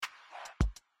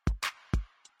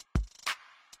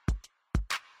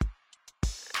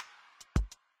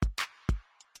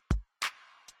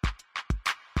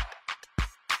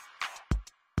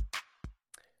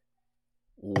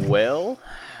Well,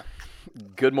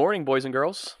 good morning, boys and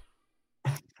girls.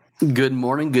 Good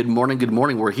morning, good morning, good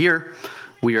morning. We're here.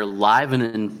 We are live and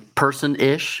in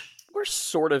person-ish. We're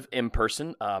sort of in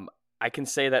person. I can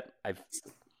say that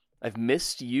I've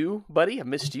missed you, buddy. I've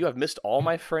missed you. I've missed all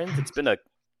my friends. It's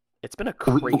been a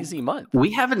crazy month.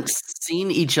 We haven't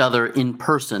seen each other in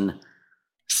person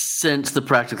since the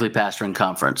Practically Pastoring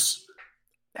Conference.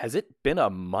 Has it been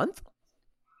a month?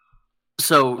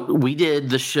 So we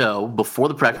did the show before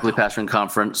the Practically Pastoring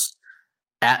Conference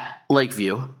at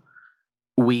Lakeview.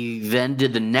 We then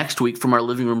did the next week from our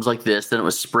living rooms like this. Then it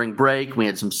was spring break. We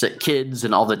had some sick kids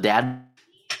and all the dad.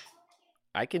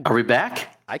 Are we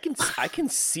back? I can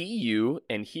see you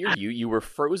and hear you. You were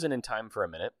frozen in time for a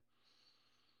minute,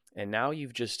 and now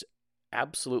you've just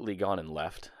absolutely gone and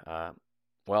left.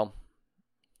 Well,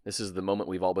 this is the moment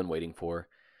we've all been waiting for.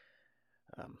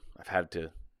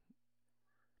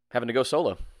 Having to go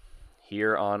solo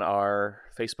here on our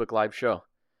Facebook Live show.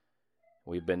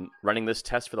 We've been running this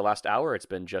test for the last hour. It's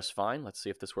been just fine. Let's see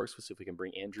if this works. Let's see if we can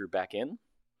bring Andrew back in.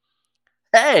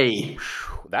 Hey!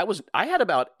 I had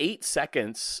about 8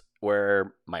 seconds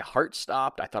where my heart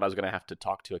stopped. I thought I was going to have to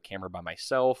talk to a camera by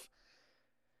myself.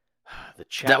 The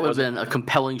chat that would have been a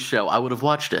compelling show. I would have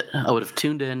watched it. I would have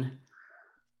tuned in.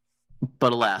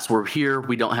 But alas, we're here.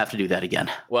 We don't have to do that again.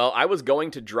 Well, I was going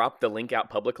to drop the link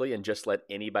out publicly and just let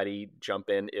anybody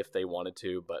jump in if they wanted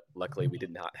to, but luckily we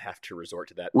did not have to resort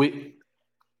to that.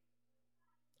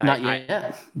 Not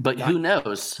yet, but who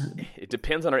knows? It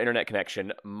depends on our internet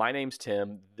connection. My name's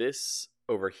Tim. This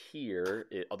over here,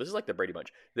 this is like the Brady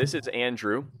Bunch. This is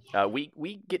Andrew.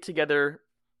 We get together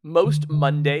most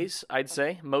Mondays, I'd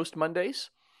say,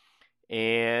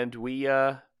 and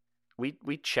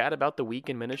we chat about the week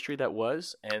in ministry that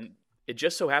was, and it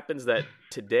just so happens that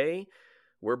today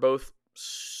we're both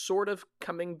sort of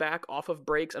coming back off of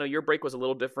breaks. I know your break was a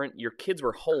little different. Your kids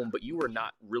were home, but you were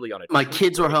not really on a My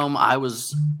kids were home.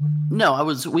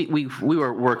 We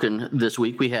were working this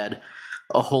week. We had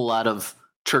a whole lot of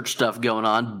church stuff going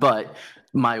on, but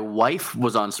my wife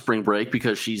was on spring break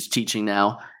because she's teaching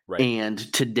now. Right. And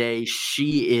today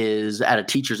she is at a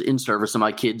teacher's in-service, and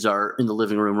my kids are in the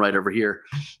living room right over here.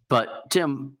 But,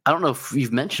 Tim, I don't know if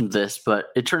you've mentioned this, but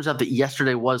it turns out that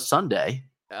yesterday was Sunday.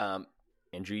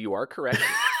 Andrew, you are correct.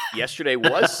 Yesterday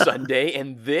was Sunday,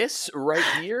 and this right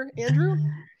here, Andrew,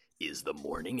 is the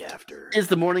morning after.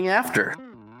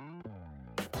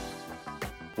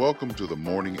 Welcome to the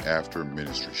Morning After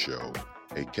Ministry Show,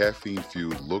 a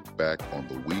caffeine-fueled look back on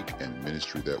the week and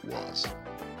ministry that was.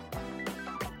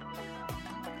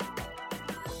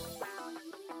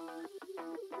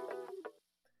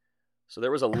 So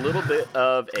there was a little bit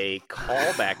of a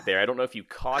callback there. I don't know if you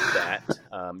caught that.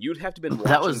 You'd have to have been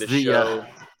watching the show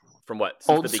from what?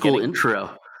 Old school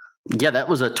intro. Yeah, that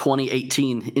was a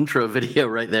 2018 intro video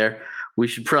right there. We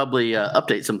should probably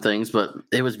update some things, but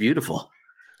it was beautiful.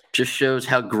 Just shows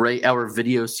how great our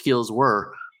video skills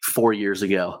were 4 years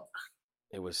ago.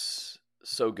 It was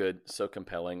so good, so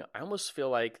compelling. I almost feel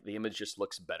like the image just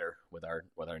looks better with our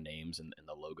names and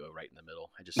the logo right in the middle.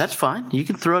 That's fine. You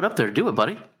can throw it up there. Do it,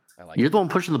 buddy. You're the one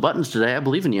pushing the buttons today. I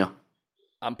believe in you.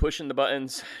 I'm pushing the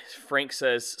buttons. Frank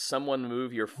says, someone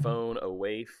move your phone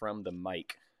away from the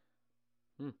mic.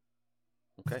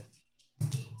 Okay.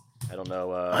 I don't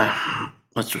know.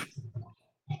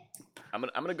 I'm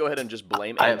gonna go ahead and just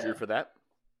blame Andrew for that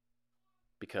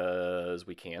because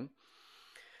we can.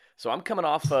 So I'm coming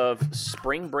off of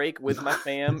spring break with my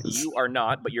fam. You are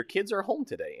not, but your kids are home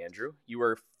today, Andrew. You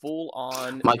are full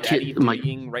on daddy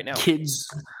dutying right now. Kids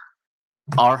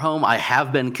are home. I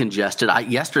have been congested.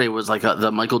 Yesterday was like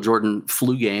the Michael Jordan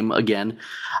flu game again.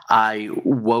 I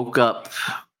woke up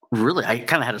I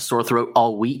kind of had a sore throat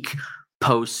all week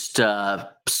post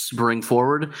spring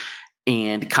forward,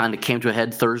 and kind of came to a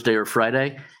head Thursday or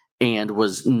Friday, and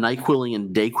was NyQuiling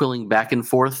and DayQuiling back and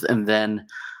forth, and then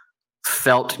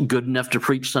felt good enough to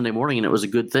preach Sunday morning, and it was a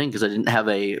good thing because I didn't have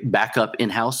a backup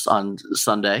in-house on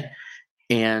Sunday.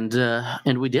 And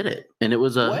we did it, and it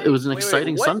was an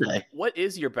exciting Sunday. What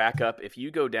is your backup if you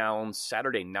go down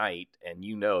Saturday night and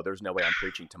there's no way I'm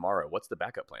preaching tomorrow? What's the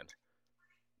backup plan?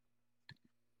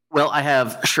 Well, I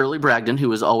have Shirley Bragdon, who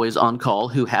is always on call,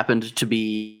 who happened to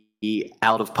be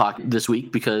out of pocket this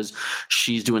week because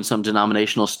she's doing some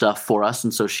denominational stuff for us,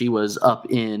 and so she was up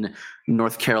in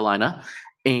North Carolina,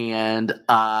 and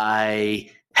I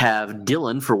have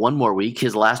Dylan for one more week.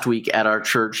 His last week at our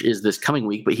church is this coming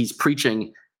week, but he's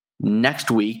preaching next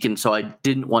week. And so I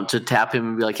didn't want to tap him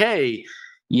and be like, hey,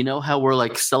 you know how we're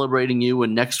like celebrating you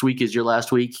and next week is your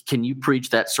last week? Can you preach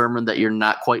that sermon that you're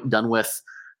not quite done with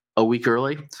a week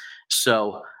early?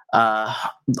 So I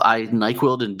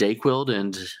NyQuil'd and DayQuil'd,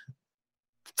 and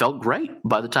felt great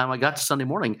by the time I got to Sunday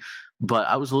morning, but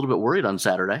I was a little bit worried on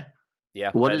Saturday.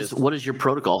 Yeah. What is your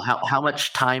protocol? How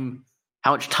much time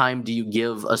do you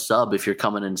give a sub if you're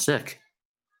coming in sick?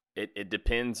 It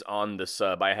depends on the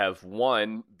sub. I have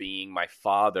one being my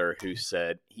father who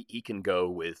said he can go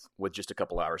with just a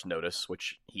couple hours notice,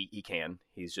 which he can.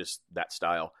 He's just that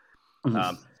style.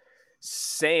 Mm-hmm.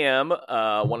 Sam,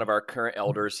 one of our current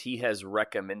elders, he has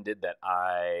recommended that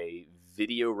I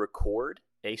video record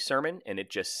a sermon and it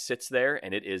just sits there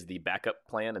and it is the backup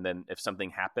plan. And then if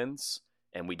something happens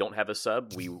and we don't have a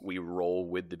sub, we roll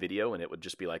with the video, and it would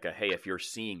just be like hey, if you're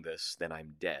seeing this, then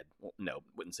I'm dead. Well, no,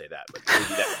 wouldn't say that, but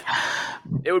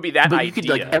it would be that but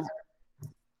idea.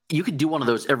 You could do one of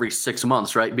those every 6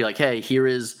 months, right? Be like, hey, here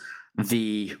is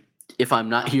the if I'm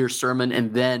not here sermon,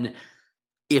 and then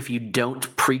if you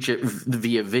don't preach it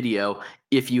via video,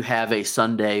 if you have a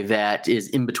Sunday that is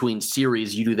in between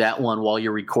series, you do that one while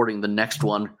you're recording the next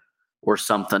one or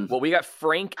something. Well, we got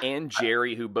Frank and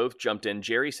Jerry who both jumped in.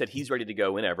 Jerry said he's ready to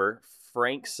go whenever.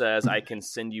 Frank says, I can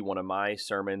send you one of my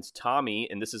sermons. Tommy,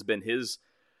 and this has been his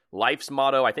life's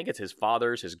motto, I think it's his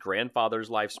father's, his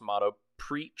grandfather's life's motto,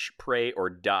 preach, pray, or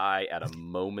die at a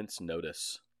moment's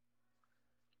notice.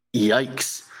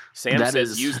 Yikes. Sam that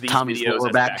says, is use these Tommy's videos lower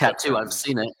as back backup tattoo. sermons. I've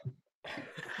seen it.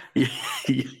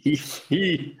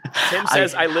 Tim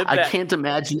says, I can't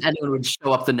imagine anyone would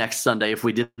show up the next Sunday if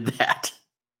we did that.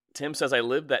 Tim says, I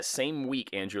lived that same week,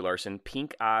 Andrew Larson,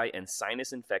 pink eye and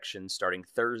sinus infection starting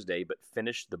Thursday, but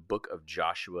finished the book of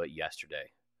Joshua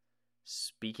yesterday.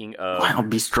 Speaking of... Wow,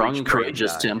 be strong and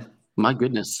courageous, Tim. My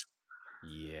goodness.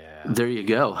 Yeah. There you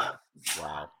go.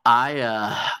 Wow.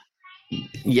 I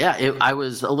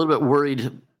was a little bit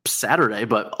worried Saturday,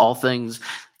 but all things...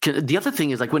 The other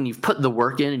thing is, like, when you've put the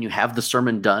work in and you have the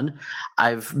sermon done,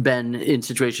 I've been in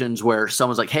situations where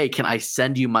someone's like, hey, can I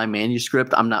send you my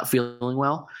manuscript? I'm not feeling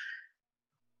well.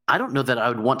 I don't know that I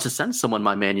would want to send someone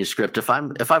my manuscript. If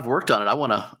I've worked on it,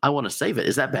 I want to save it.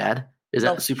 Is that bad? Is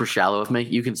that super shallow of me?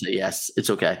 You can say yes. It's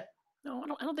okay. No,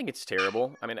 I don't think it's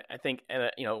terrible. I mean, I think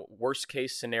in a worst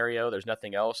case scenario, there's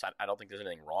nothing else. I don't think there's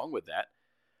anything wrong with that.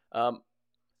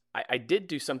 I did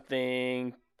do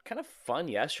something kind of fun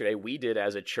yesterday. We did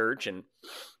as a church, and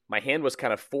my hand was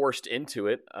kind of forced into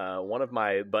it. One of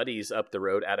my buddies up the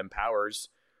road, Adam Powers,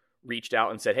 reached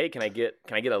out and said, hey, can I get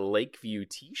a Lakeview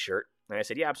t-shirt? And I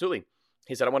said, yeah, absolutely.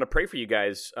 He said, I want to pray for you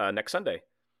guys next Sunday.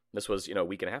 This was, a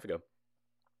week and a half ago.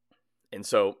 And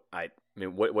so, I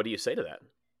mean, what do you say to that?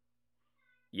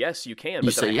 Yes, you can. But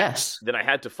you say yes. Then I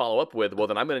had to follow up with, well,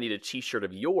 then I'm going to need a t-shirt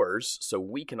of yours so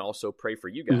we can also pray for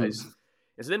you guys. Mm-hmm.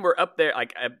 And so then we're up there.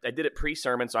 Like I did it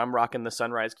pre-sermon, so I'm rocking the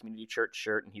Sunrise Community Church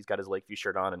shirt, and he's got his Lakeview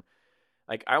shirt on. And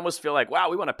like I almost feel like, wow,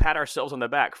 we want to pat ourselves on the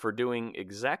back for doing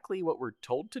exactly what we're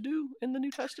told to do in the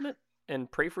New Testament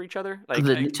and pray for each other. Like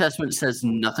the New Testament says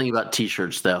nothing about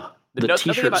t-shirts, though. The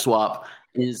t-shirt swap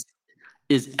is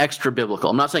extra biblical.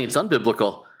 I'm not saying it's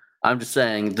unbiblical. I'm just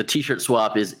saying the t-shirt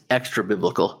swap is extra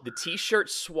biblical. The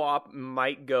t-shirt swap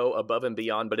might go above and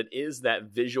beyond, but it is that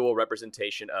visual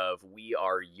representation of we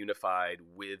are unified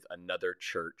with another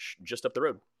church just up the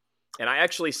road. And I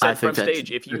actually said from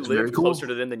stage, if you live closer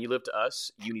to them than you live to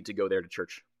us, you need to go there to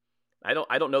church. I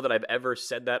don't know that I've ever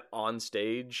said that on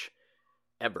stage,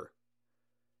 ever.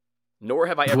 Nor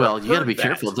have I ever. Well, you got to be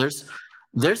careful.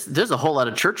 There's a whole lot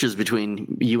of churches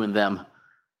between you and them.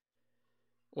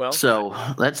 Well, so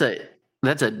that's a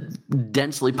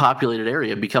densely populated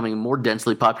area, becoming more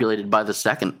densely populated by the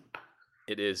second.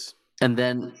 It is. And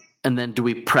then do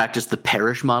we practice the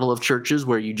parish model of churches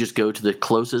where you just go to the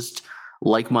closest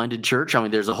like-minded church? I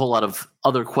mean, there's a whole lot of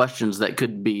other questions that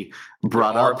could be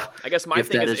brought up. I guess my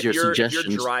thing is if you're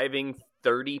suggestions. Driving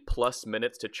 30 plus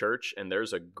minutes to church and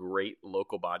there's a great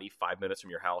local body 5 minutes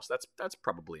from your house, that's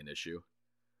probably an issue.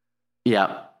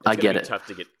 Yeah, I get it. It's tough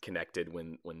to get connected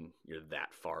when you're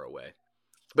that far away.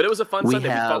 But it was a fun Sunday.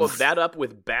 We followed that up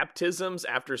with baptisms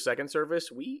after second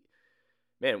service.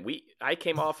 I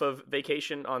came off of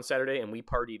vacation on Saturday and we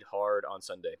partied hard on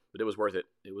Sunday, but it was worth it.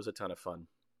 It was a ton of fun.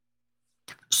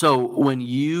 So when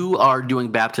you are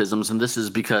doing baptisms, and this is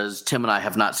because Tim and I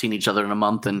have not seen each other in a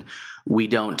month, and we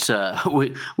don't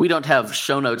we don't have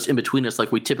show notes in between us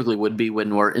like we typically would be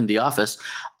when we're in the office.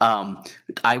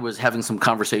 I was having some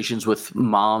conversations with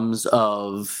moms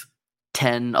of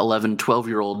 10, 11,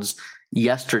 12-year-olds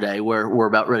yesterday where we're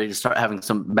about ready to start having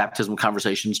some baptism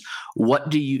conversations. What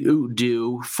do you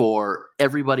do for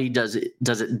everybody? Does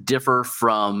it differ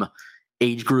from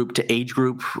age group to age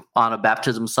group on a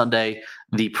baptism Sunday,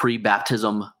 the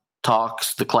pre-baptism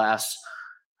talks, the class?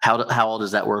 How all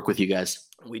does that work with you guys?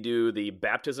 We do the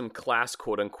baptism class,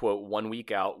 quote unquote, 1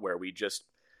 week out where we just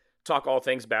talk all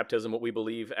things baptism, what we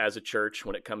believe as a church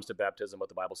when it comes to baptism, what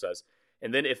the Bible says.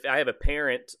 And then if I have a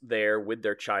parent there with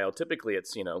their child, typically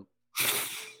it's,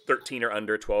 13 or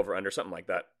under, 12 or under, something like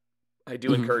that. I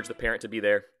do encourage the parent to be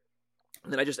there.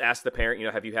 And then I just ask the parent,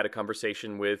 have you had a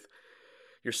conversation with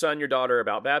your son, your daughter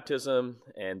about baptism?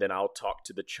 And then I'll talk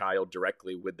to the child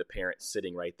directly with the parent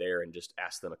sitting right there and just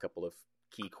ask them a couple of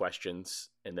key questions.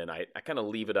 And then I kind of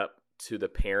leave it up to the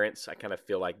parents. I kind of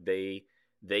feel like they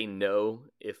know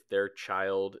if their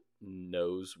child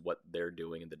knows what they're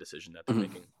doing and the decision that they're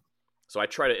making. So I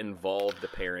try to involve the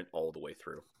parent all the way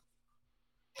through.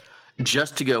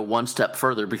 Just to go one step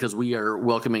further, because we are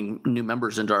welcoming new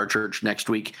members into our church next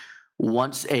week,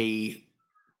 once a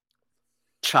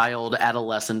child,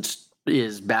 adolescent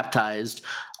is baptized,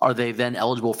 are they then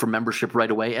eligible for membership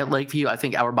right away at Lakeview? I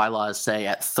think our bylaws say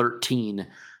at 13,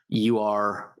 you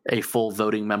are a full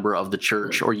voting member of the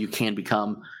church, or you can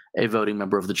become a voting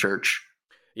member of the church.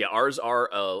 Yeah, ours are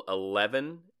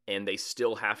 11, and they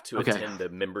still have to attend the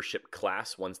membership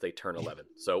class once they turn 11.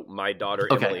 So my daughter,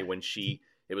 Emily,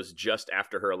 it was just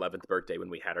after her 11th birthday when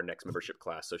we had our next membership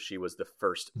class. So she was the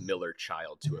first Miller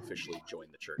child to officially join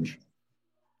the church.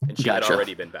 And she had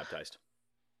already been baptized.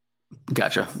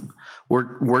 Gotcha.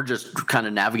 We're just kind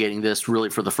of navigating this really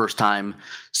for the first time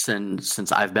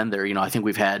since I've been there. I think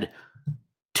we've had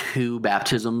 2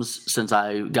 baptisms since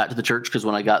I got to the church, because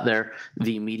when I got there,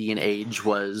 the median age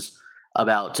was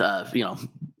about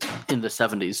in the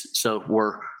 70s. So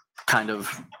we're kind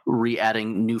of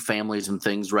re-adding new families and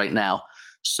things right now.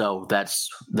 So that's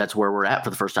where we're at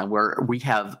for the first time, where we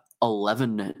have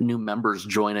 11 new members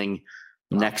joining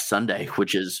next Sunday,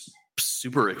 which is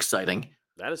super exciting.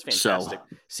 That is fantastic.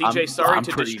 So CJ, sorry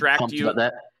to distract you.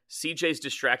 CJ's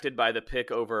distracted by the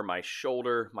pic over my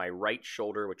shoulder, my right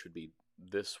shoulder, which would be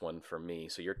this one for me.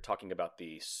 So you're talking about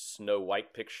the Snow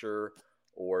White picture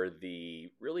or the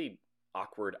really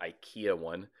awkward IKEA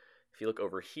one. If you look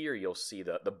over here, you'll see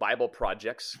the Bible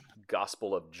Project's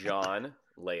Gospel of John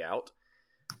layout.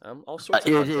 All sorts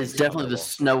of it is definitely the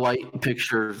Snow White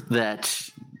picture that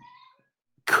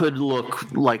could look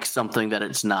like something that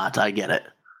it's not. I get it.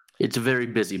 It's very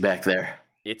busy back there.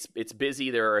 It's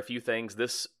busy. There are a few things.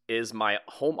 This is my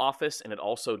home office, and it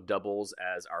also doubles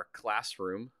as our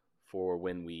classroom for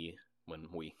when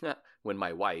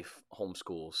my wife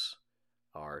homeschools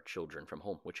our children from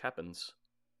home, which happens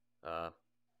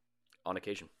on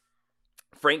occasion.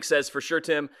 Frank says, for sure,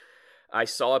 Tim, I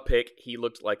saw a pic. He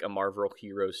looked like a Marvel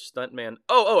Heroes stuntman.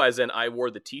 Oh, as in I wore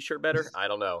the t-shirt better? I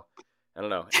don't know.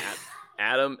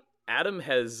 Adam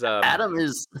has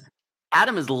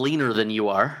Adam is leaner than you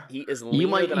are. He is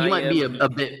leaner than I am. You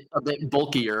might be a bit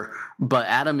bulkier, but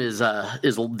Adam is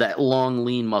that long,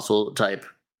 lean muscle type.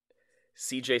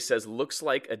 CJ says, looks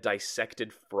like a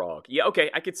dissected frog. Yeah, okay,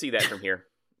 I could see that from here.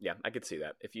 Yeah, I could see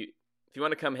that. If you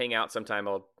want to come hang out sometime,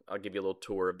 I'll give you a little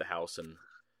tour of the house and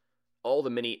all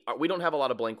the we don't have a lot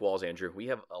of blank walls, Andrew. We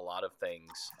have a lot of things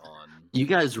on. You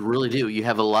guys really do. You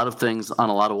have a lot of things on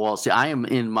a lot of walls. See, I'm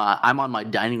on my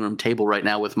dining room table right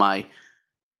now with my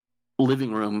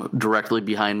living room directly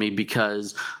behind me,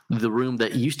 because the room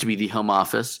that used to be the home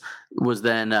office was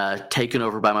then taken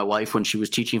over by my wife when she was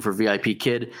teaching for VIP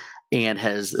Kid, and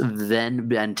has then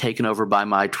been taken over by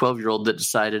my 12-year-old that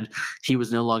decided he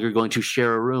was no longer going to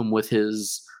share a room with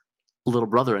his little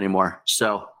brother anymore.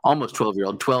 So almost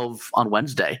 12-year-old, 12 on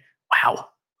Wednesday. Wow,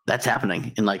 that's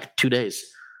happening in like 2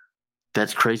 days.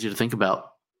 That's crazy to think about.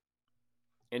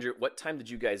 Andrew, what time did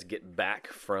you guys get back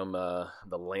from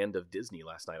the land of Disney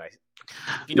last night?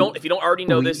 If you don't already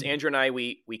know this, Andrew and I,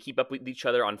 we keep up with each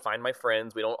other on Find My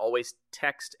Friends. We don't always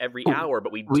text every hour,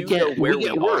 but we do know where we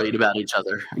are. We get worried about each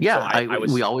other. Yeah,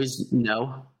 so we always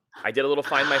know. I did a little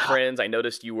Find My Friends. I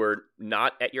noticed you were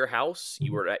not at your house.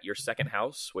 You were at your second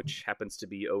house, which happens to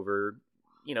be over,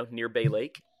 near Bay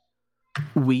Lake.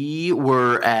 We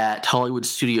were at Hollywood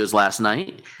Studios last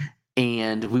night,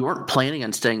 and we weren't planning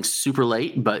on staying super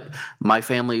late, but my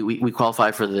family, we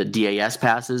qualify for the DAS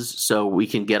passes, so we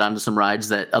can get onto some rides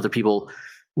that other people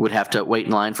would have to wait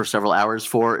in line for several hours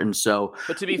for. And so,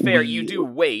 but to be fair, you do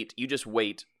wait. You just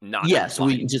wait, not. Yes,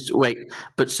 we just wait.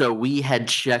 But so we had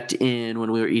checked in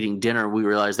when we were eating dinner. We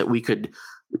realized that we could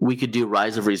do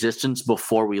Rise of Resistance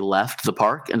before we left the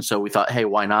park, and so we thought, hey,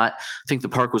 why not? I think the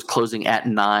park was closing at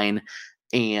 9.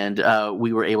 And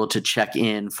we were able to check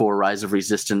in for Rise of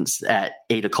Resistance at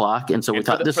 8:00, and so we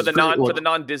thought this for the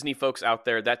non-Disney folks out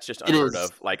there, that's just unheard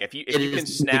of. Like if you can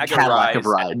snag a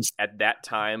rise at that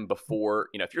time before,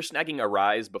 if you're snagging a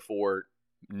rise before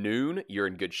noon, you're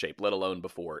in good shape. Let alone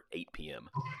before 8 p.m.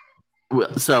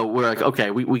 So we're like,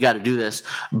 okay, we got to do this.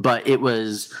 But it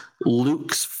was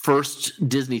Luke's first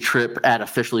Disney trip at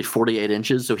officially 48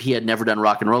 inches. So he had never done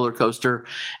Rock and Roller Coaster.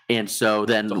 And so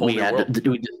then so we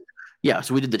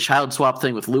did the child swap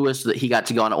thing with Lewis so that he got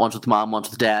to go on it once with mom, once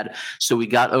with dad. So we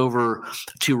got over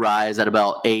to Rise at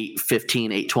about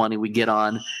 8:15, 8:20. We get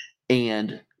on,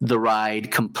 and the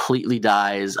ride completely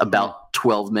dies about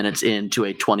 12 minutes into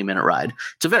a 20-minute ride.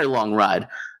 It's a very long ride,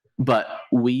 but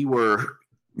we were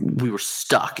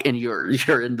stuck, and you're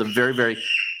in the very, very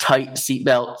tight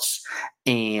seatbelts,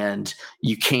 and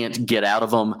you can't get out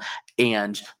of them.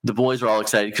 And the boys are all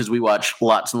excited because we watch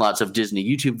lots and lots of Disney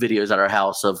YouTube videos at our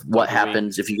house of what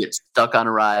happens if you get stuck on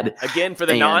a ride. Again, for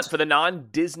the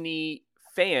non-Disney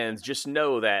fans, just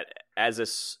know that as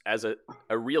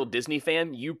a real Disney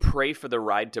fan, you pray for the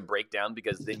ride to break down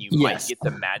because then you might get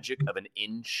the magic of an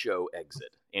in-show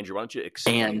exit. Andrew, why don't you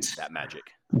explain that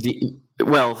magic?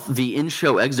 The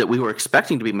in-show exit we were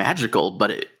expecting to be magical,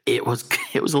 but it was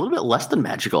a little bit less than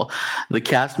magical. The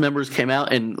cast members came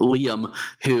out, and Liam,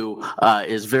 who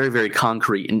is very, very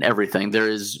concrete in everything, there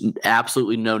is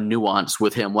absolutely no nuance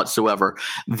with him whatsoever.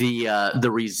 The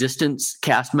Resistance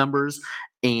cast members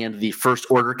and the First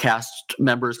Order cast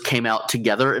members came out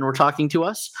together and were talking to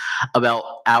us about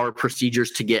our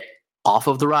procedures to get off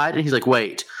of the ride. And he's like,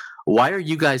 wait, why are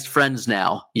you guys friends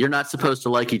now? You're not supposed to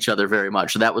like each other very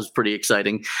much. So that was pretty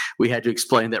exciting. We had to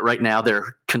explain that right now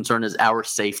their concern is our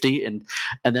safety. And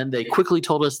then they quickly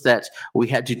told us that we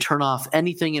had to turn off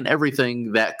anything and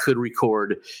everything that could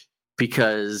record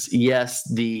because, yes,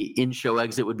 the in-show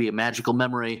exit would be a magical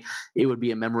memory. It would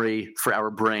be a memory for our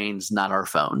brains, not our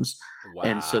phones. Wow.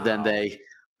 And so then they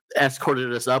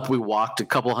escorted us up. We walked a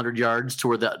couple hundred yards to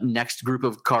where the next group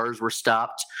of cars were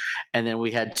stopped. And then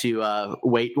we had to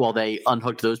wait while they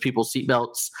unhooked those people's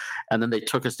seatbelts. And then they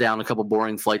took us down a couple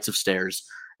boring flights of stairs.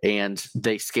 And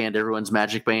they scanned everyone's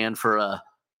Magic Band for a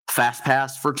fast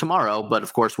pass for tomorrow, but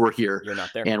of course we're here. You're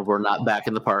not there. And we're not back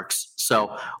in the parks.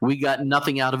 So we got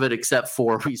nothing out of it except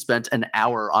for we spent an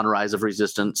hour on Rise of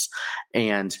Resistance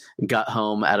and got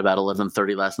home at about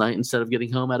 11:30 last night instead of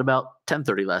getting home at about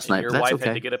 10:30 last night. Your wife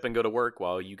had to get up and go to work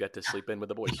while you got to sleep in with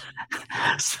the boys.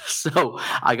 So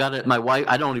I got it. My wife,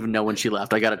 I don't even know when she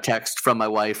left. I got a text from my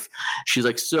wife. She's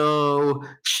like, so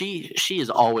she is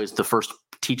always the first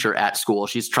teacher at school.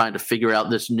 She's trying to figure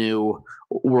out this new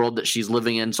world that she's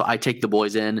living in. So I take the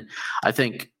boys in. I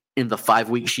think in the 5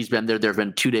 weeks she's been there have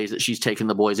been 2 days that she's taken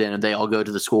the boys in, and they all go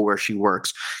to the school where she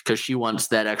works because she wants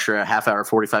that extra half hour,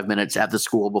 45 minutes at the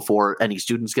school before any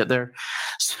students get there.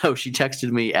 So she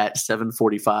texted me at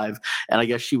 7:45, and I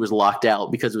guess she was locked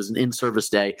out because it was an in-service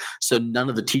day. So none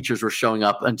of the teachers were showing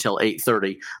up until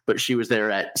 8:30, but she was there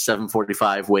at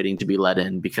 7:45 waiting to be let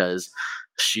in because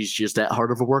she's just that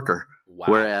hard of a worker. Wow.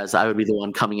 Whereas I would be the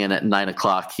one coming in at 9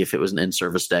 o'clock if it was an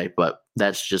in-service day, but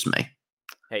that's just me.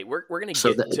 Hey, we're going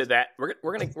to get to that. We're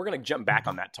going to jump back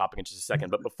on that topic in just a second.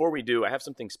 But before we do, I have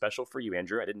something special for you,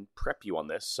 Andrew. I didn't prep you on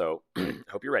this, so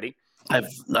hope you're ready. I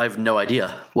have no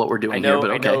idea what we're doing here,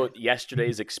 but okay. I know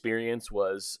yesterday's experience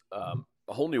was a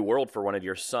whole new world for one of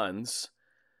your sons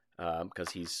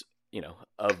because he's,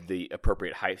 of the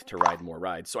appropriate height to ride more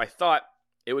rides. So I thought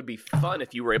it would be fun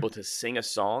if you were able to sing a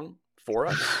song for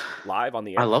us live on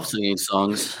the air. I love singing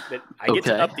songs. But I get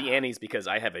to up the antes because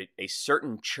I have a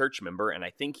certain church member, and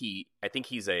I think he's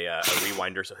a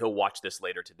rewinder, so he'll watch this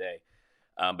later today.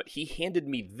 But he handed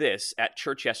me this at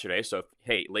church yesterday. So,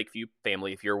 hey, Lakeview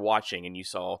family, if you're watching and you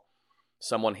saw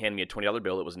someone hand me a $20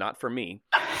 bill, it was not for me.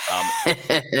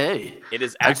 Hey, it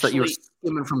is actually. I thought you were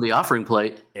skimming from the offering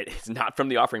plate. It is not from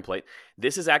the offering plate.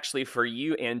 This is actually for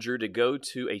you, Andrew, to go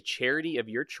to a charity of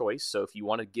your choice. So if you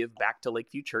want to give back to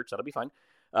Lakeview Church, that'll be fine.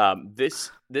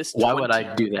 This. Why would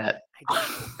I do that?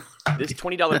 This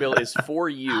 $20 bill is for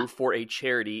you for a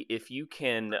charity. If you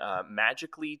can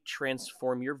magically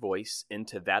transform your voice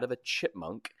into that of a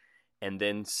chipmunk, and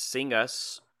then sing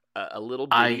us a little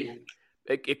ditty.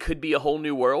 It could be a whole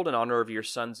new world in honor of your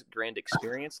son's grand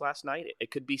experience last night. It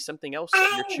could be something else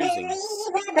that you're choosing.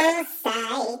 Unbelievable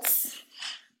sights,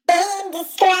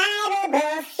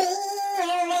 indescribable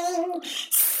feeling,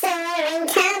 soaring,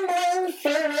 tumbling,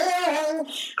 freewheeling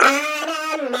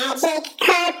on a magic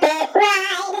carpet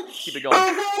ride. Keep it going. A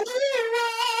whole new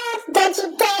world, don't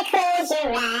you dare close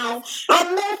your eyes. A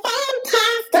new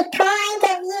fantastic point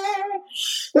of view.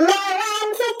 No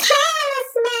one to tell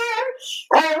us no,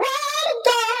 or where to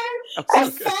go, or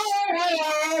say we're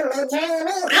only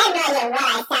dreaming. I have no idea what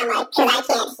I sound like because I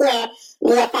can't hear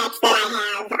the effects that I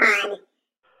have on my microphone.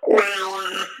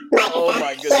 Oh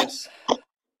my goodness.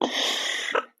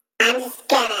 I'm just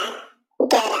gonna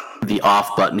get the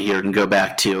off button here and go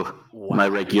back to my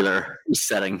regular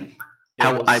setting.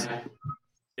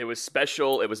 It was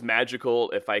special. It was magical.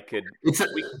 If I could,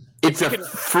 it's a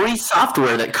free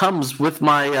software that comes with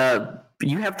my.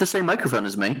 You have the same microphone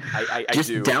as me. I Just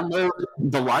do. download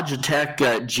the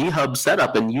Logitech G Hub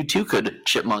setup, and you too could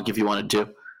chipmunk if you wanted to.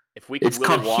 If we could It's Willy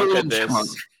called Wonka Helium this, Chipmunk.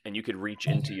 and you could reach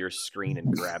into your screen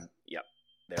and grab. Yep.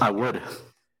 There I we go. would.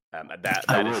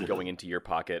 That is would. going into your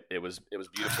pocket. It was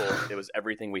beautiful. It was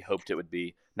everything we hoped it would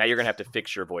be. Now you're gonna have to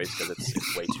fix your voice because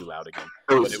it's way too loud again.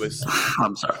 But it was.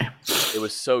 I'm sorry. It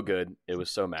was so good. It was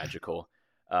so magical.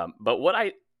 But what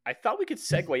I thought we could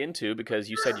segue into, because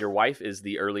you said your wife is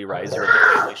the early riser of the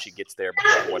family. She gets there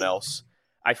before everyone else.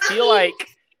 I feel like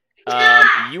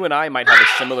you and I might have a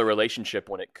similar relationship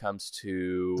when it comes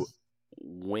to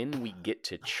when we get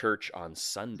to church on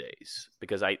Sundays.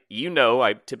 Because I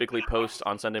typically post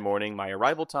on Sunday morning my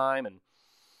arrival time and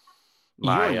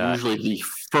my You're usually the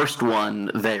first one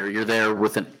there. You're there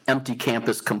with an empty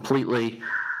campus completely.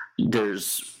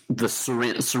 There's the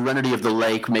serenity of the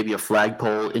lake, maybe a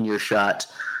flagpole in your shot,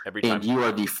 every time. and you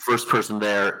are the first person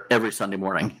there every Sunday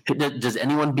morning. Does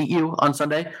anyone beat you on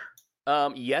Sunday?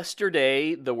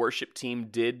 Yesterday, the worship team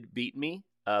did beat me,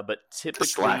 but typically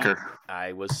Slacker.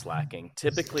 I was slacking.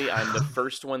 Typically, I'm the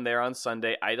first one there on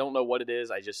Sunday. I don't know what it is.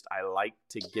 I like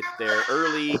to get there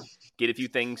early, get a few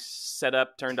things set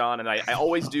up, turned on, and I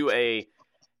always do a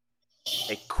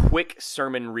quick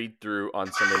sermon read through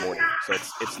on Sunday morning. So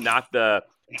it's not the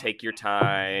take your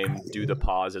time, do the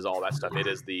pauses, all that stuff. It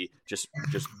is the just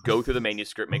go through the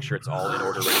manuscript, make sure it's all in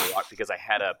order, ready to rock. Because I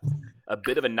had a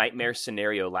bit of a nightmare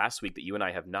scenario last week that you and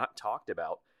I have not talked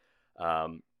about.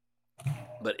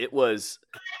 But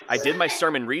I did my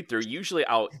sermon read through. Usually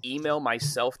I'll email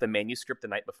myself the manuscript the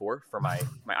night before for my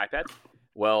iPad.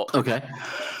 Well, Okay.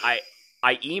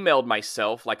 I emailed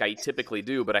myself like I typically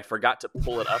do, but I forgot to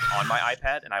pull it up on my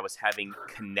iPad, and I was having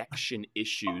connection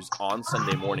issues on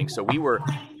Sunday morning. So we were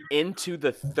into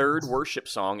the third worship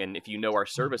song, and if you know our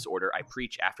service order, I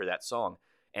preach after that song,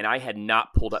 and I had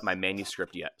not pulled up my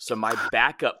manuscript yet. So my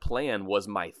backup plan was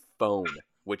my phone,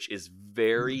 which is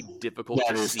very difficult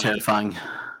That to is see. terrifying.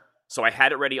 So I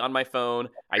had it ready on my phone.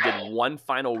 I did one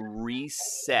final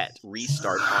restart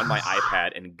on my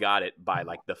iPad and got it by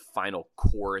like the final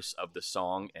chorus of the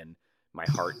song. And my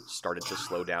heart started to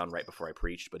slow down right before I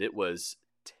preached, but it was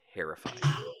terrifying.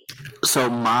 So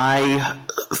my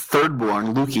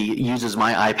third-born, Lukey, uses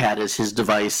my iPad as his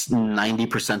device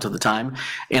 90% of the time.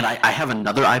 And I have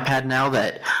another iPad now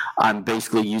that I'm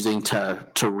basically using to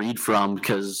read from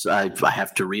because I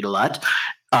have to read a lot.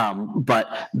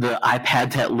 But the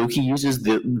iPad that Lukey uses,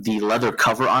 the leather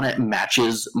cover on it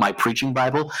matches my preaching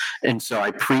Bible. And so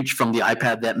I preach from the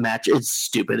iPad that matches. It's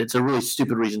stupid. It's a really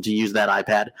stupid reason to use that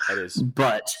iPad. That is.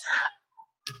 But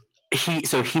he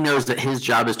knows that his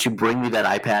job is to bring me that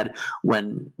iPad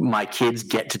when my kids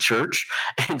get to church.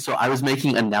 And so I was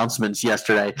making announcements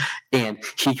yesterday, and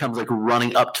he comes like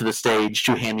running up to the stage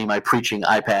to hand me my preaching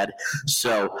iPad.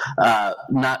 So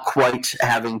not quite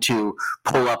having to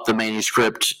pull up the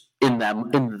manuscript in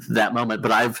that moment,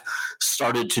 but I've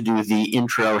started to do the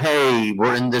intro. Hey,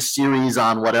 we're in this series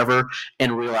on whatever,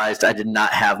 and realized I did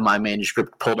not have my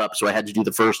manuscript pulled up, so I had to do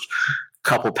the first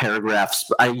couple paragraphs.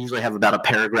 I usually have about a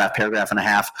paragraph and a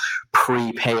half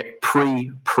pre-prayer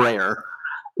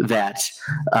that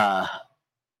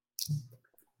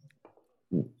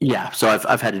so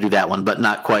I've had to do that one, but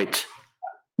not quite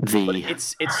But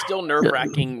it's still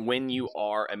nerve-wracking when you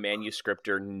are a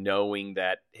manuscriptor, knowing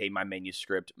that, hey, my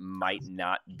manuscript might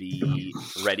not be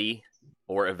ready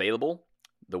or available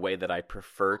the way that I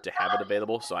prefer to have it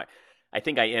available. So I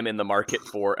think I am in the market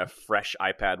for a fresh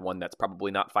iPad, one that's probably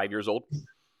not 5 years old.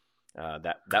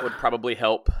 That would probably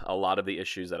help a lot of the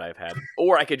issues that I've had.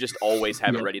 Or I could just always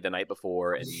have it ready the night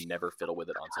before and never fiddle with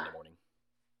it on Sunday morning.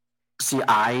 See,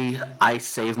 I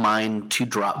save mine to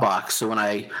Dropbox. So when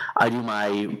I do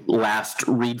my last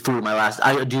read through,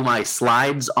 I do my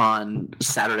slides on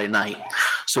Saturday night.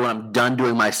 So when I'm done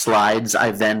doing my slides, I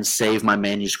then save my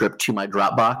manuscript to my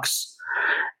Dropbox,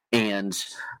 and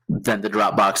then the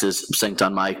Dropbox is synced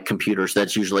on my computer. So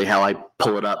that's usually how I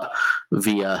pull it up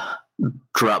via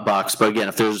Dropbox. But again,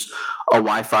 if there's a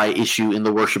Wi-Fi issue in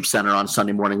the worship center on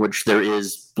Sunday morning, which there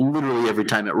is literally every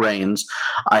time it rains,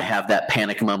 I have that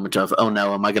panic moment of, oh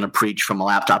no, am I going to preach from a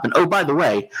laptop? And oh, by the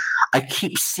way, I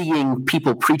keep seeing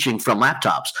people preaching from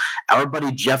laptops. Our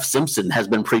buddy Jeff Simpson has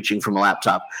been preaching from a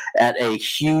laptop at a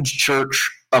huge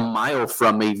church a mile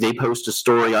from me. They post a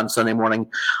story on Sunday morning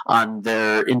on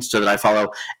their Insta that I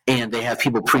follow, and they have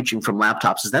people preaching from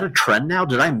laptops. Is that a trend now?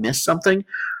 Did I miss something?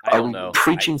 I don't know.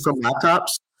 Preaching from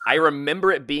laptops? I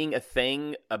remember it being a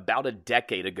thing about a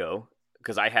decade ago,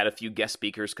 because I had a few guest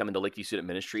speakers come into Lakeview Student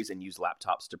Ministries and use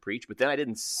laptops to preach, but then I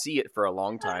didn't see it for a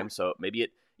long time. So maybe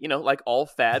it, like all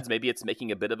fads, maybe it's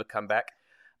making a bit of a comeback.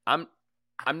 I'm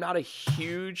not a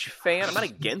huge fan. I'm not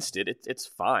against it. It's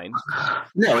fine.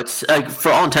 No, it's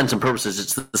for all intents and purposes,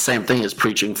 it's the same thing as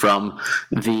preaching from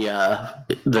the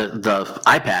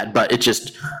iPad, but it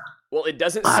just it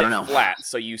doesn't sit flat,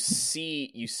 so you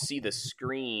see the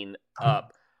screen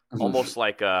up almost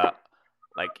like a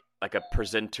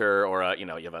presenter or you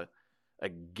have a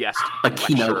guest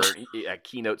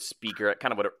keynote speaker.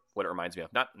 Kind of what it reminds me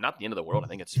of. Not the end of the world. I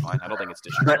think it's fine. I don't think it's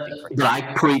distracting. But I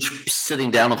preach sitting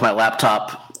down with my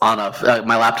laptop on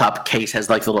my laptop case has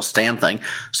like the little stand thing,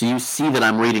 so you see that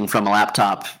I'm reading from a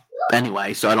laptop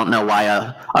anyway. So I don't know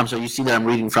why. You see that I'm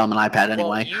reading from an iPad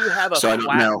anyway. Well, you have a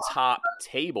flat top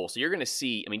table, so you're going to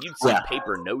see. I mean, you'd see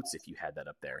paper notes if you had that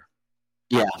up there.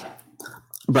 Yeah.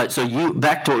 But so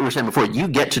back to what we were saying before, you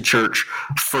get to church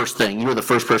first thing. You were the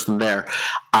first person there.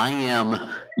 I am,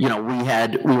 we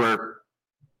were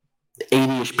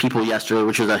 80-ish people yesterday,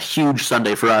 which was a huge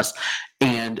Sunday for us.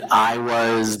 And I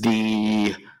was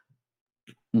the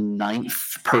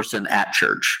 9th person at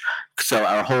church. So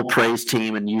our whole praise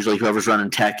team and usually whoever's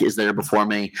running tech is there before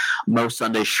me. Most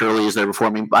Sundays, Shirley is there before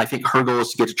me. I think her goal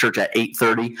is to get to church at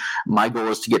 8:30. My goal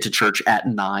is to get to church at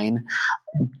 9.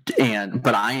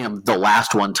 But I am the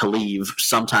last one to leave,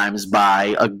 sometimes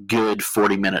by a good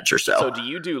 40 minutes or so. So do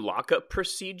you do lockup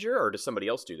procedure, or does somebody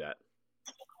else do that?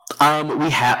 We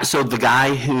have. So the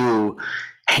guy who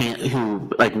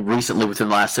like recently within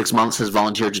the last 6 months has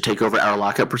volunteered to take over our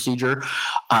lockup procedure,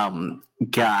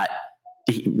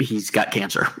 he's got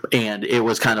cancer, and it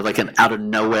was kind of like an out of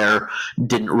nowhere,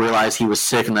 didn't realize he was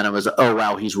sick, and then it was, oh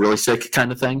wow, he's really sick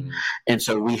kind of thing. And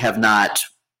so we have not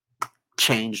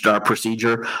changed our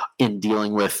procedure in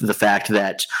dealing with the fact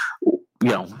that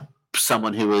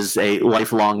someone who is a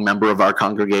lifelong member of our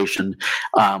congregation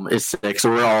is sick.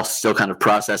 So we're all still kind of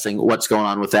processing what's going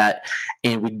on with that,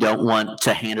 and we don't want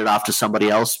to hand it off to somebody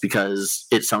else because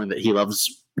it's something that he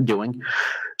loves doing.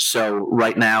 So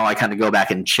right now I kind of go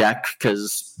back and check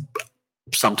because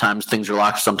sometimes things are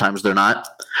locked, sometimes they're not.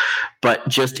 But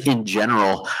just in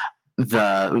general,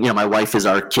 my wife is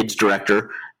our kids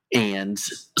director, and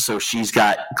so she's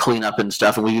got cleanup and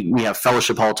stuff, and we have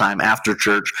fellowship hall time after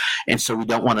church, and so we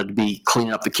don't want to be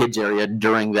cleaning up the kids area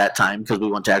during that time because we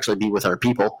want to actually be with our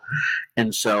people.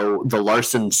 And so the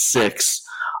Larson 6,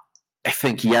 I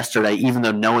think yesterday, even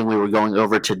though knowing we were going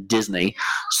over to Disney,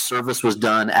 service was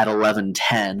done at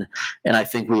 11:10, and I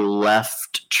think we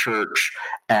left church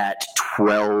at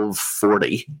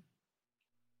 12:40.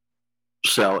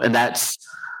 So, and that's,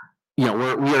 we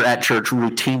are at church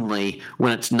routinely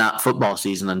when it's not football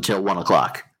season until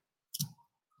 1:00.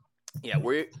 Yeah,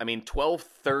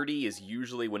 12:30 is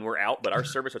usually when we're out, but our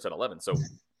service starts at 11, so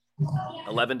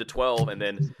 11 to 12, and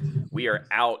then we are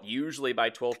out usually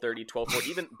by 12:30, 12:40.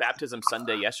 Even Baptism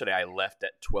Sunday yesterday, I left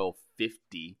at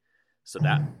 12:50, so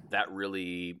that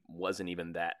really wasn't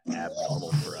even that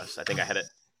abnormal for us. I think I had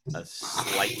a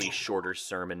slightly shorter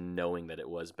sermon knowing that it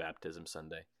was Baptism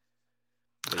Sunday.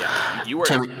 But yeah,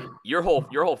 your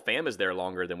whole fam is there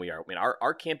longer than we are. I mean,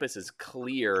 our campus is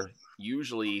clear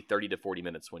usually 30 to 40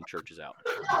 minutes when church is out.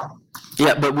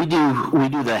 Yeah, but we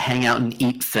do the hang out and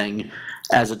eat thing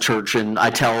as a church, and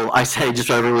I say just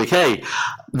right away, hey,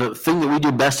 the thing that we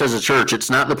do best as a church, it's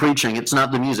not the preaching, it's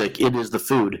not the music, it is the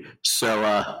food.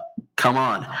 So come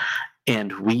on,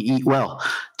 and we eat well.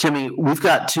 Timmy, we've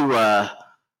got some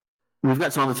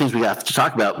other things we have to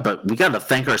talk about, but we got to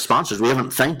thank our sponsors. We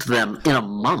haven't thanked them in a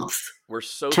month. We're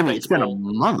so Timmy, thankful. It's been a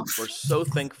month. We're so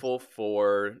thankful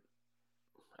for,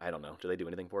 I don't know, do they do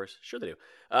anything for us? Sure they do.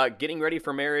 Getting Ready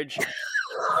for Marriage. They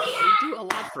do a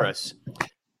lot for us.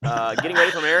 Getting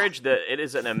Ready for Marriage, it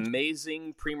is an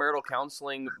amazing premarital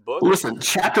counseling book. Listen,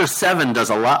 Chapter 7 does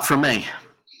a lot for me.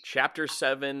 Chapter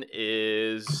 7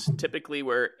 is typically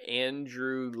where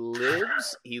Andrew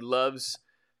lives. He loves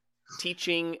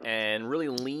teaching and really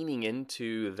leaning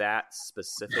into that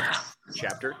specific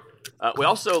chapter. We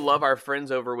also love our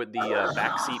friends over with the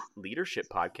Backseat Leadership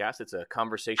Podcast. It's a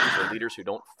conversation for leaders who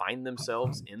don't find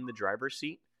themselves in the driver's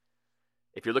seat.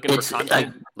 If you're looking for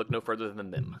content, look no further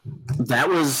than them.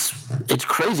 It's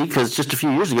crazy because just a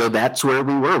few years ago, that's where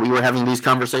we were. We were having these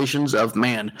conversations of,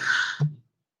 man,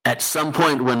 at some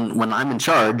point when I'm in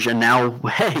charge, and now,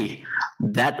 hey,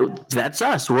 that's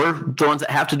us. We're the ones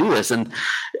that have to do this. And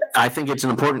I think it's an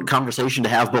important conversation to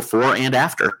have before and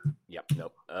after. Yep.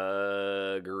 Nope.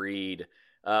 Agreed.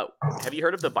 Have you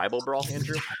heard of the Bible Brawl,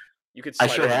 Andrew? You could. I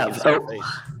sure have.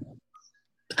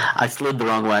 I slid the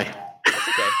wrong way.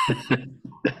 That's okay.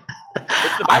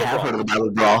 the I Bible have Brawl. heard of the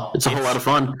Bible Brawl. It's a whole lot of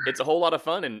fun. It's a whole lot of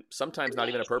fun and sometimes not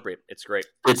even appropriate. It's great.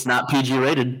 It's not PG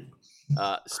rated.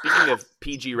 Speaking of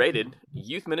PG rated,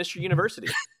 Youth Ministry University.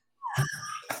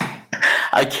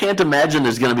 I can't imagine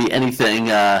there's going to be anything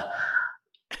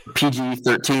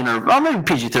PG-13 or maybe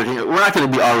PG-13. We're not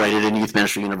going to be R-rated in Youth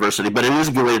Ministry University, but it is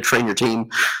a good way to train your team,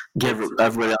 get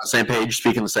everybody on the same page,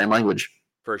 speaking the same language.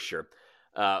 For sure.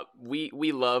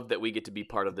 We love that we get to be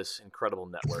part of this incredible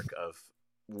network of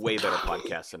way better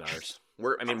podcasts than ours.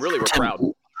 We're proud.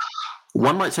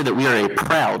 One might say that we are a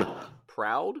proud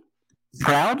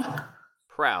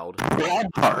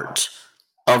part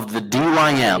of the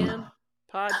DYM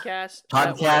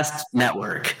podcast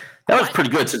network. That was pretty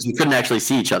good since we couldn't actually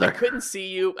see each other. I couldn't see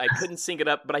you. I couldn't sync it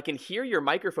up, but I can hear your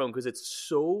microphone because it's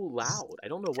so loud. I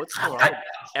don't know what's going on.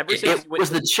 It was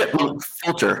the chipmunk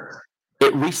filter.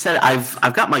 It reset.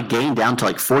 I've got my gain down to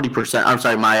like 40%. I'm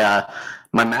sorry, my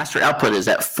master output is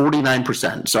at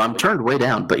 49%. So I'm turned way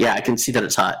down. But yeah, I can see that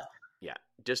it's hot. Yeah,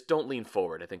 just don't lean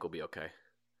forward. I think we'll be okay.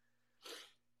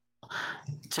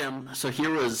 Tim, so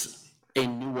here was a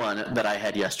new one that I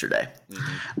had yesterday.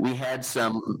 Mm-hmm. We had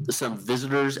some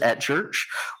visitors at church,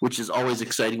 which is always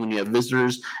exciting when you have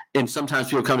visitors. And sometimes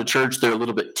people come to church, they're a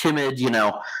little bit timid,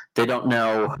 they don't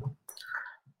know.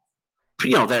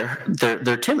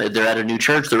 They're timid. They're at a new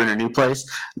church. They're in a new place.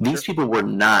 These people were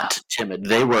not timid.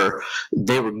 They were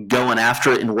going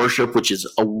after it in worship, which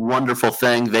is a wonderful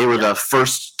thing. They were the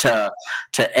first to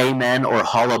amen or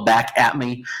holla back at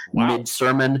me mid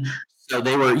sermon. So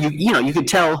they were, you could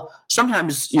tell.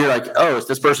 Sometimes you're like, oh, is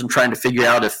this person trying to figure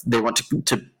out if they want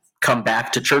to come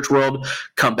back to church world,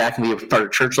 come back and be a part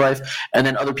of church life? And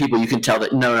then other people, you can tell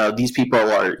that no, these people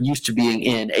are used to being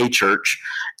in a church,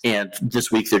 and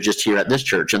this week they're just here at this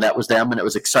church, and that was them, and it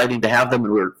was exciting to have them,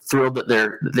 and we were thrilled that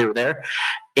they were there.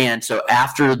 And so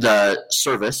after the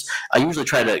service, I usually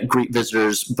try to greet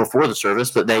visitors before the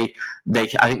service, but I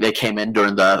think they came in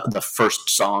during the first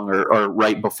song or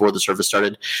right before the service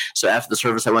started. So after the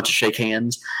service, I went to shake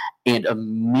hands and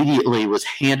immediately was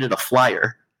handed a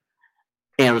flyer.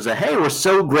 And it was hey, we're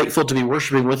so grateful to be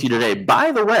worshiping with you today.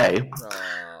 By the way,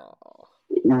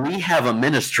 we have a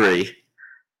ministry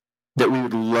that we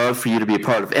would love for you to be a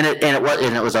part of. And it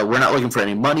was we're not looking for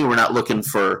any money. We're not looking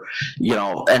for,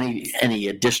 any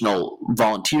additional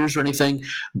volunteers or anything,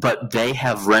 but they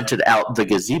have rented out the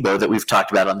gazebo that we've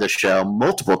talked about on this show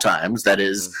multiple times. That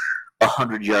is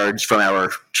 100 yards from our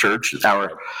church,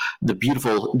 the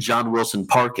beautiful John Wilson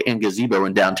Park and gazebo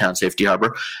in downtown Safety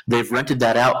Harbor. They've rented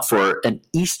that out for an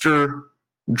Easter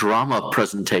drama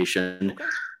presentation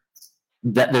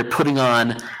that they're putting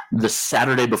on the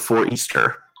Saturday before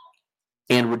Easter.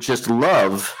 And would just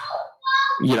love,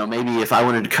 maybe if I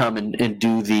wanted to come and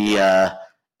do the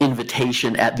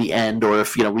invitation at the end, or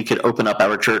if, we could open up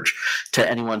our church to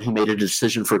anyone who made a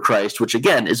decision for Christ, which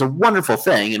again is a wonderful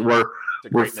thing, and we're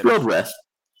thrilled with.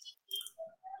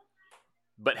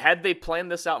 But had they planned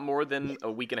this out more than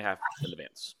a week and a half in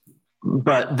advance?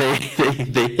 But they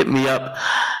hit me up,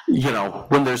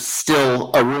 when there's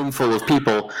still a room full of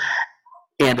people,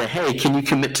 and hey, can you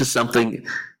commit to something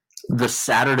the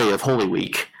Saturday of Holy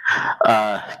Week,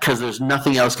 because there's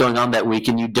nothing else going on that week,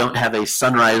 and you don't have a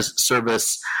sunrise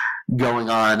service going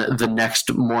on the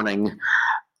next morning.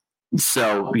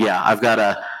 So yeah, I've got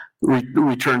to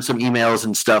return some emails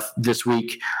and stuff this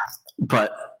week.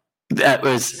 But it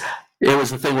was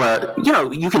a thing where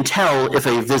you can tell if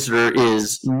a visitor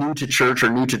is new to church or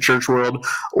new to church world,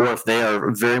 or if they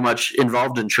are very much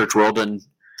involved in church world. And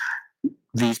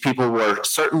these people are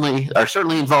certainly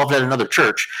involved at another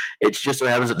church. It's just so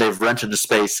happens that they've rented a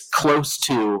space close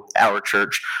to our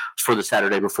church for the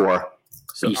Saturday before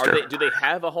Easter. Do they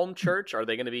have a home church? Are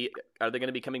they going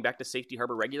to be coming back to Safety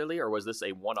Harbor regularly, or was this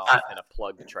a one-off and a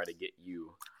plug to try to get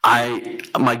you?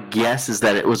 My guess is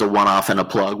that it was a one-off and a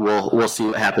plug. We'll see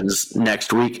what happens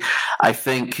next week. I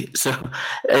think so.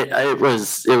 It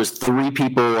was 3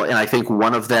 people, and I think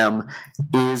one of them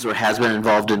is or has been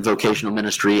involved in vocational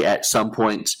ministry at some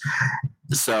point.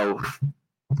 So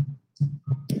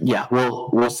yeah,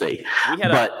 we'll see.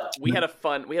 We had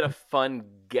a fun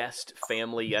guest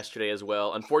family yesterday as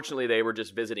well. Unfortunately, they were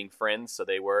just visiting friends, so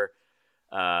they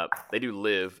do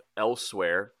live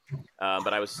elsewhere.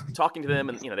 But I was talking to them,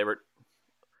 and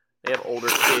they have older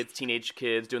kids, teenage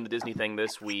kids, doing the Disney thing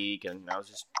this week, and I was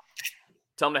just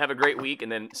telling them to have a great week. And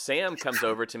then Sam comes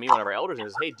over to me, one of our elders, and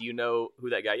says, "Hey, do you know who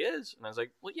that guy is?" And I was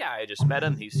like, "Well, yeah, I just met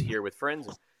him. He's here with friends."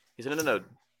 And he said, "No,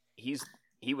 he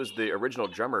was the original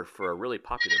drummer for a really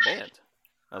popular band."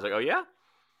 I was like, "Oh yeah?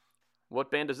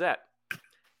 What band is that?"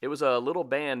 It was a little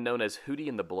band known as Hootie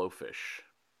and the Blowfish.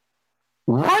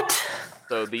 What?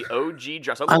 So the OG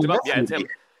drummer. So I looked him up. Yeah, it's him.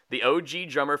 The OG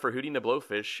drummer for Hootie and the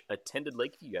Blowfish attended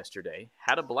Lakeview yesterday,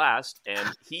 had a blast,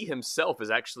 and he himself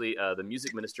is actually the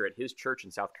music minister at his church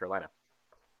in South Carolina.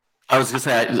 I was going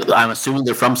to say, I'm assuming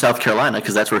they're from South Carolina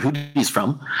because that's where Hootie's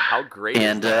from. How great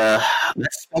and is that?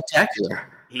 That's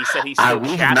spectacular. He said he still we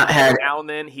have chats not with them had- now and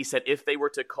then. He said if they were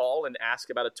to call and ask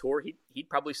about a tour, he'd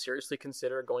probably seriously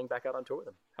consider going back out on tour with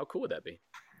them. How cool would that be?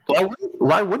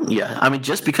 Why wouldn't you? I mean,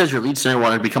 just because your lead singer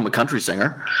wanted to become a country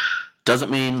singer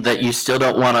doesn't mean that you still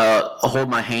don't want to hold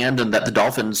my hand and that the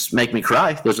Dolphins make me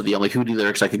cry. Those are the only Hootie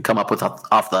lyrics I could come up with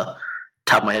off the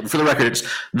top of my head. And for the record, it's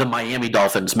the Miami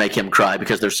Dolphins make him cry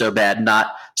because they're so bad.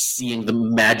 Not seeing the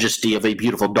majesty of a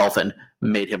beautiful dolphin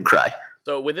made him cry.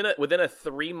 So within a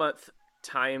 3-month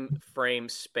time frame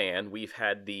span, we've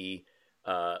had the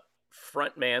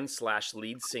frontman /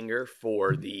 lead singer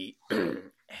for the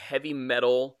heavy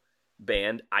metal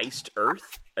band Iced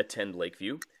Earth attend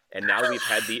Lakeview. And now we've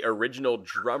had the original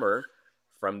drummer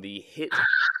from the hit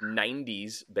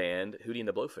 90s band Hootie and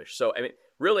the Blowfish. So, I mean,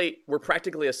 really, we're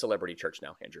practically a celebrity church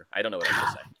now, Andrew. I don't know what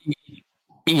else to say.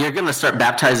 You're going to start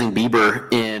baptizing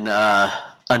Bieber in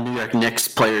a New York Knicks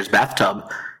player's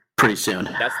bathtub pretty soon.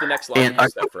 That's the next logical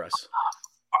step for us.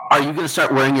 Are you going to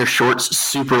start wearing your shorts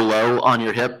super low on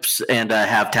your hips and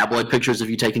have tabloid pictures of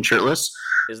you taking shirtless?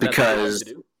 Isn't that Because what you like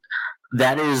to do?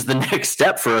 that is the next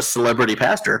step for a celebrity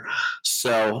pastor.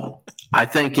 So I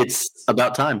think it's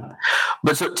about time.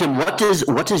 But so, Tim, what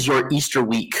does your Easter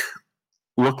week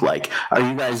look like? Are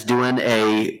you guys doing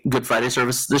a Good Friday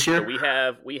service this year?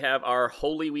 So we have our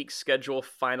Holy Week schedule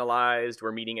finalized.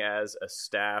 We're meeting as a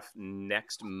staff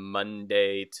next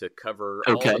Monday to cover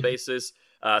all the bases.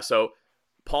 So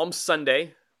Palm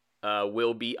Sunday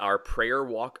will be our prayer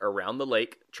walk around the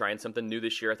lake, trying something new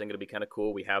this year. I think it'll be kind of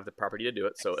cool. We have the property to do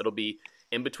it. So it'll be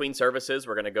in between services.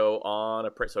 We're going to go on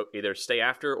so either stay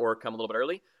after or come a little bit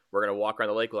early. We're going to walk around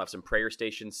the lake. We'll have some prayer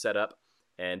stations set up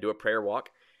and do a prayer walk.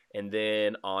 And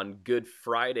then on Good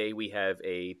Friday, we have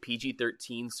a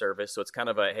PG-13 service. So it's kind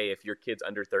of a, hey, if your kid's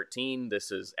under 13, this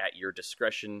is at your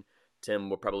discretion. Tim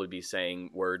will probably be saying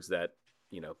words that,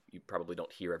 you probably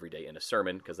don't hear every day in a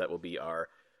sermon, because that will be our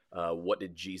What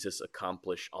Did Jesus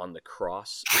Accomplish on the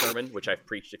Cross sermon, which I've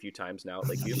preached a few times now at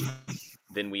Lakeview.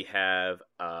 Then we have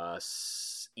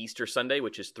Easter Sunday,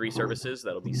 which is 3 services.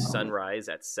 That'll be sunrise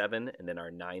at 7, and then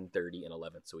our 9:30 and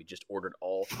 11. So we just ordered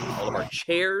all of our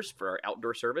chairs for our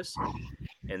outdoor service.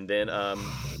 And then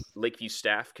Lakeview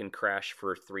staff can crash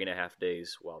for 3.5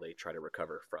 days while they try to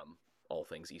recover from all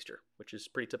things Easter, which is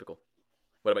pretty typical.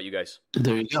 What about you guys?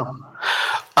 There you go.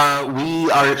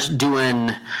 We are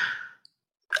doing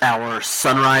our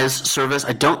sunrise service.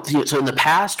 So in the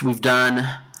past, we've done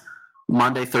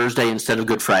Monday, Thursday instead of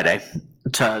Good Friday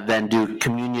to then do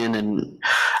communion. And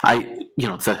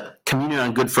the communion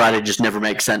on Good Friday just never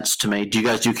makes sense to me. Do you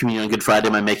guys do communion on Good Friday?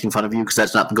 Am I making fun of you? Because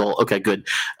that's not the goal. Okay, good.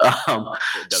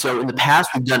 So in the past,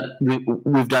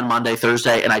 we've done Monday,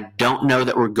 Thursday, and I don't know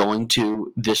that we're going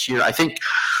to this year. I think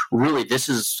really this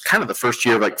is kind of the first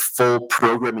year of like full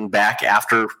programming back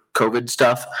after COVID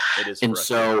stuff. It is. And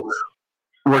so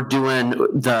we're doing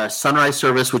the sunrise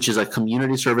service, which is a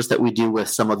community service that we do with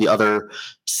some of the other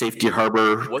Safety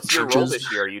Harbor What's churches. your role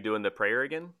this year? Are you doing the prayer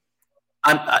again?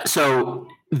 So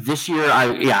this year,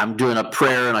 I'm doing a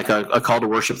prayer and like a call to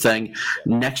worship thing.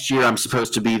 Next year, I'm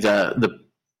supposed to be the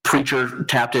preacher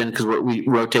tapped in because we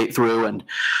rotate through, and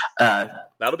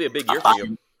that'll be a big year for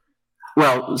you.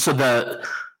 Well, so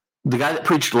the guy that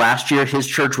preached last year, his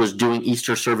church was doing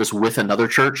Easter service with another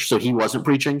church, so he wasn't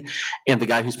preaching. And the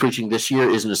guy who's preaching this year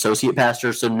is an associate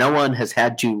pastor, so no one has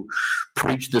had to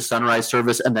preach the sunrise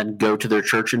service and then go to their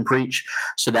church and preach.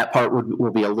 So that part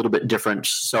will be a little bit different.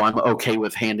 So I'm okay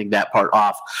with handing that part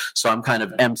off. So I'm kind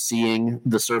of emceeing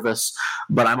the service,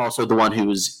 but I'm also the one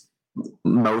who's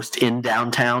most in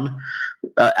downtown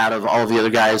out of all of the other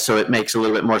guys, so it makes a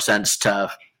little bit more sense to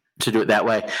do it that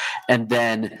way. And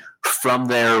then from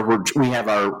there, we have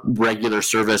our regular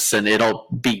service, and it'll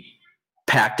be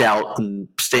packed out in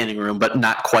standing room, but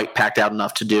not quite packed out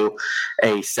enough to do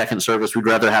a second service. We'd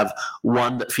rather have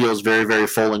one that feels very, very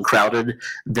full and crowded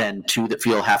than 2 that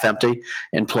feel half empty.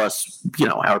 And plus,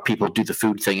 our people do the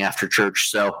food thing after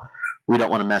church, so we don't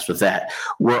want to mess with that.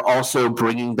 We're also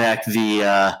bringing back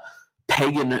the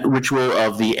pagan ritual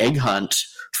of the egg hunt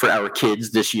for our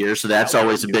kids this year, so that's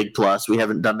always a big plus. We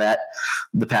haven't done that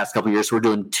the past couple of years, so we're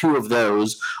doing 2 of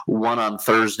those, one on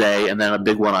Thursday and then a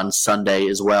big one on Sunday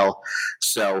as well.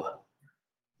 So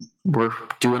we're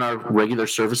doing our regular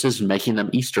services and making them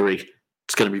Eastery.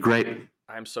 It's going to be great.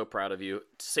 I'm so proud of you.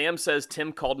 Sam says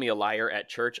Tim called me a liar at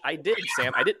church. I did,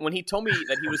 Sam. I did. When he told me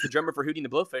that he was the drummer for Hootie and the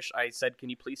Blowfish, I said, "Can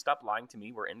you please stop lying to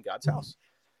me? We're in God's house."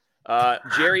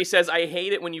 Jerry says, I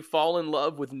hate it when you fall in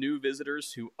love with new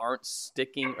visitors who aren't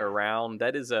sticking around.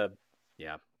 That is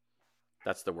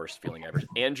that's the worst feeling ever.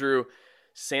 Andrew,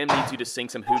 Sam needs you to sing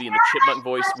some Hootie in the Chipmunk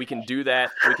voice. We can do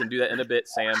that. We can do that in a bit,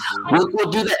 Sam.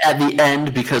 We'll do that at the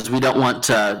end because we don't want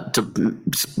to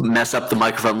mess up the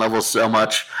microphone levels so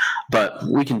much, but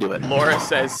we can do it. Laura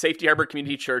says, Safety Harbor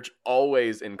Community Church,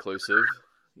 always inclusive.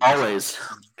 Always.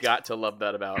 Got to love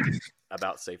that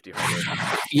about Safety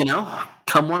Harbor.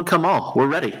 Come one, come all. We're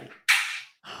ready.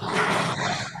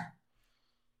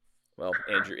 Well,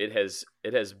 Andrew, it has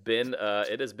been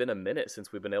a minute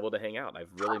since we've been able to hang out.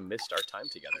 I've really missed our time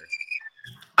together.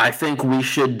 I think we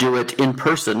should do it in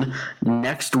person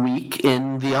next week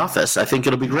in the office. I think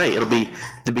it'll be great. It'll be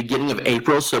the beginning of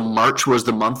April, so March was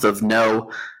the month of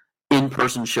no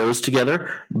in-person shows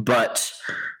together, but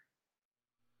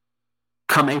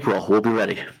come April, we'll be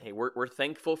ready. Hey, we're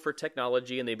thankful for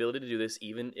technology and the ability to do this,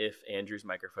 even if Andrew's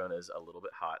microphone is a little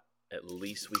bit hot. At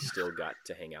least we still got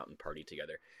to hang out and party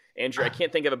together. Andrew, I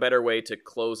can't think of a better way to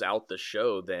close out the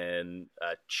show than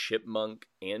Chipmunk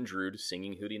Andrew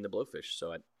singing Hootie and the Blowfish.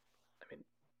 So, I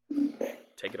mean,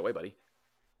 take it away, buddy.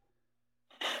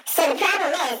 So the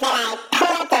problem is that I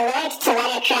pulled up the lyrics to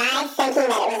Let Her Cry thinking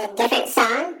that it was a different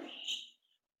song.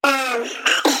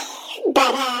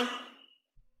 But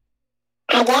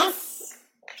I guess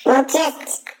we'll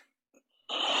just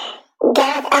go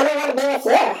with Only Want to Be With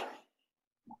You.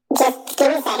 Just give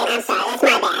me a second. I'm sorry. That's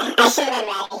my bad. I should have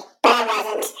been ready, but I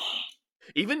wasn't.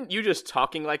 Even you just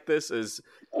talking like this is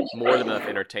more than enough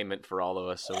entertainment for all of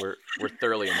us, so we're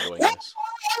thoroughly enjoying this.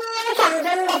 You come from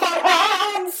different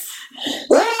worlds.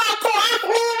 You like to laugh at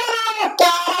me when I look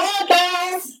at other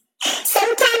girls.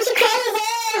 Sometimes you're crazy.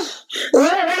 You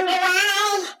wonder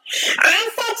why. I'm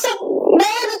such a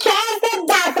baby 'cause the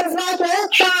dolphins make me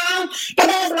cry. But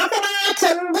there's nothing I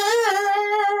can do.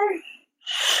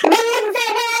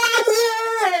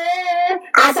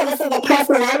 Also, this is the Post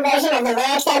Malone version of the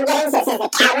lyrics I'm getting, so it says the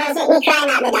cowboys make me cry,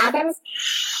 not the dolphins.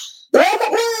 You look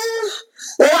at me,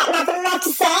 you got nothing left to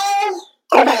say.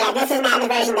 Okay, yeah, this is not the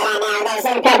version that I know. There's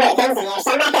inappropriate things in here,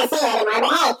 so I'm not going to sing it anymore.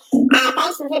 But hey,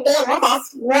 thanks for being with us.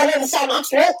 We'll do the show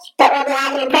next week, but we'll be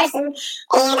live in person, and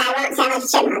I won't sound like a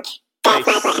chipmunk. That's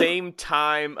my plan. Same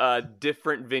time,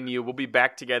 different venue. We'll be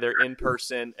back together in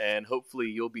person, and hopefully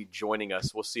you'll be joining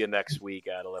us. We'll see you next week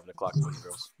at 11 o'clock, boys and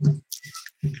girls.